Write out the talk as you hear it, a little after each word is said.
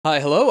Hi,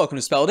 hello, welcome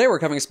to Spell Day. We're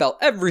covering a spell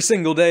every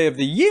single day of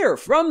the year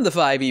from the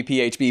 5e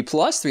PHB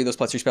plus. 3 of those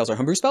plus 3 spells are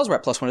homebrew spells. We're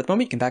at +1 at the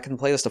moment. You can back in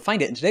the playlist to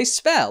find it. And today's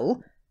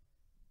spell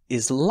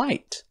is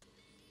Light.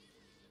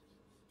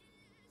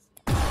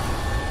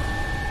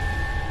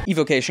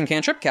 Evocation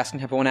Cantrip, casting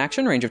tempo 1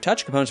 action, range of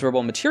touch, components of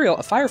herbal material,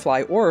 a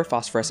firefly, or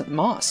phosphorescent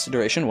moss.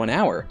 Duration 1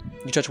 hour.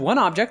 You touch one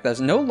object that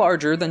is no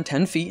larger than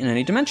 10 feet in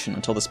any dimension.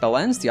 Until the spell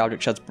ends, the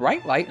object sheds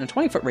bright light in a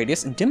 20-foot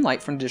radius and dim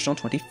light for an additional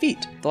 20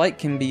 feet. The light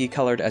can be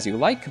colored as you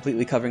like,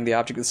 completely covering the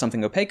object with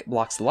something opaque,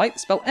 blocks the light. The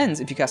spell ends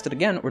if you cast it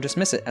again or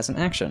dismiss it as an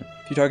action.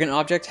 If you target an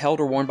object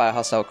held or worn by a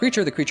hostile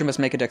creature, the creature must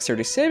make a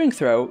dexterity saving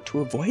throw to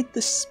avoid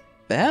the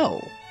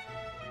spell.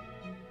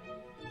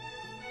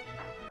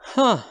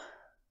 Huh.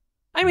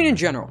 I mean, in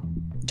general,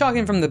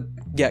 talking from the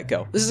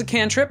get-go, this is a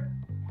cantrip.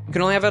 You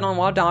can only have it on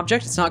one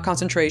object. It's not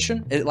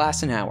concentration. It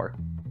lasts an hour.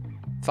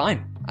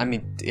 Fine. I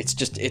mean,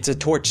 it's a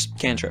torch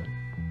cantrip.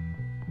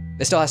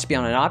 It still has to be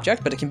on an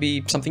object, but it can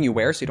be something you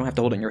wear so you don't have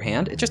to hold it in your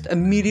hand. It just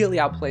immediately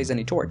outplays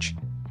any torch.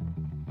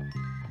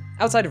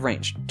 Outside of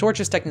range,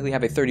 torches technically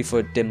have a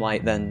 30-foot dim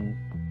light, then...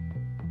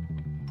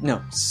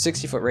 No,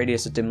 60-foot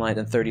radius of dim light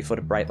and 30-foot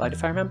of bright light,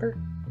 if I remember.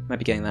 Might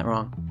be getting that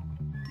wrong.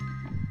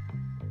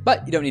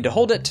 But you don't need to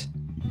hold it.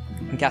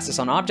 You can cast this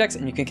on objects,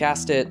 and you can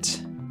cast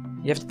it...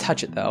 You have to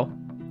touch it, though.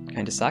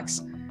 Kinda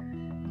sucks.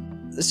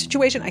 The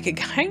situation I could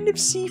kind of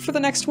see for the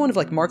next one of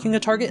like marking a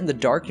target in the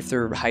dark if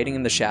they're hiding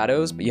in the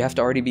shadows, but you have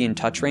to already be in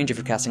touch range if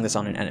you're casting this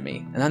on an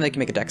enemy. And then they can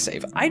make a dex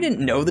save. I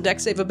didn't know the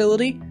dex save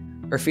ability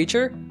or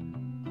feature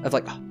of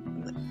like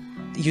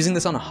using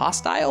this on a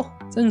hostile.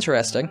 It's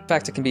interesting. In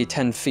fact, it can be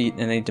 10 feet in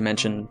any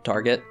dimension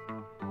target.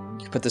 You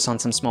can put this on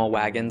some small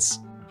wagons,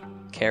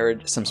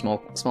 carriage, some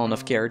small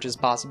enough carriages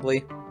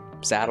possibly,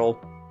 saddle.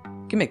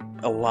 You can make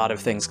a lot of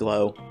things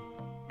glow.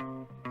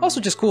 Also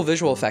just cool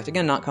visual effect.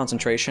 Again, not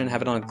concentration.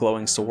 Have it on a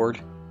glowing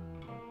sword.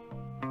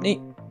 Neat.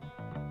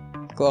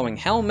 Glowing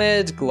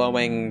helmet,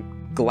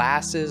 glowing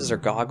glasses or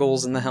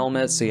goggles in the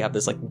helmet, so you have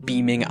this like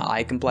beaming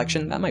eye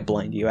complexion. That might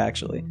blind you,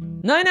 actually.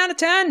 9 out of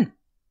 10!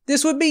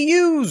 This would be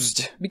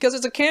used! Because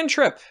it's a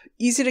cantrip.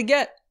 Easy to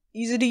get.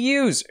 Easy to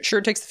use. Sure,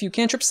 it takes a few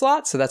cantrip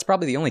slots, so that's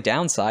probably the only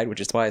downside,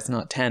 which is why it's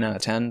not 10 out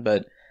of 10,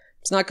 but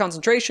it's not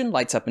concentration,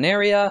 lights up an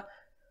area.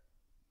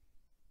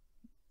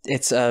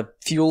 It's a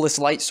fuel-less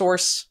light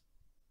source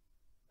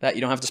that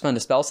you don't have to spend a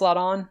spell slot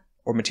on,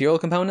 or material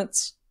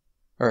components,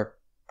 or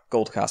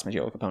gold cost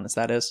material components,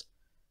 that is.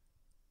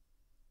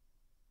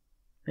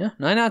 Yeah,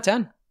 9 out of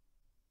 10.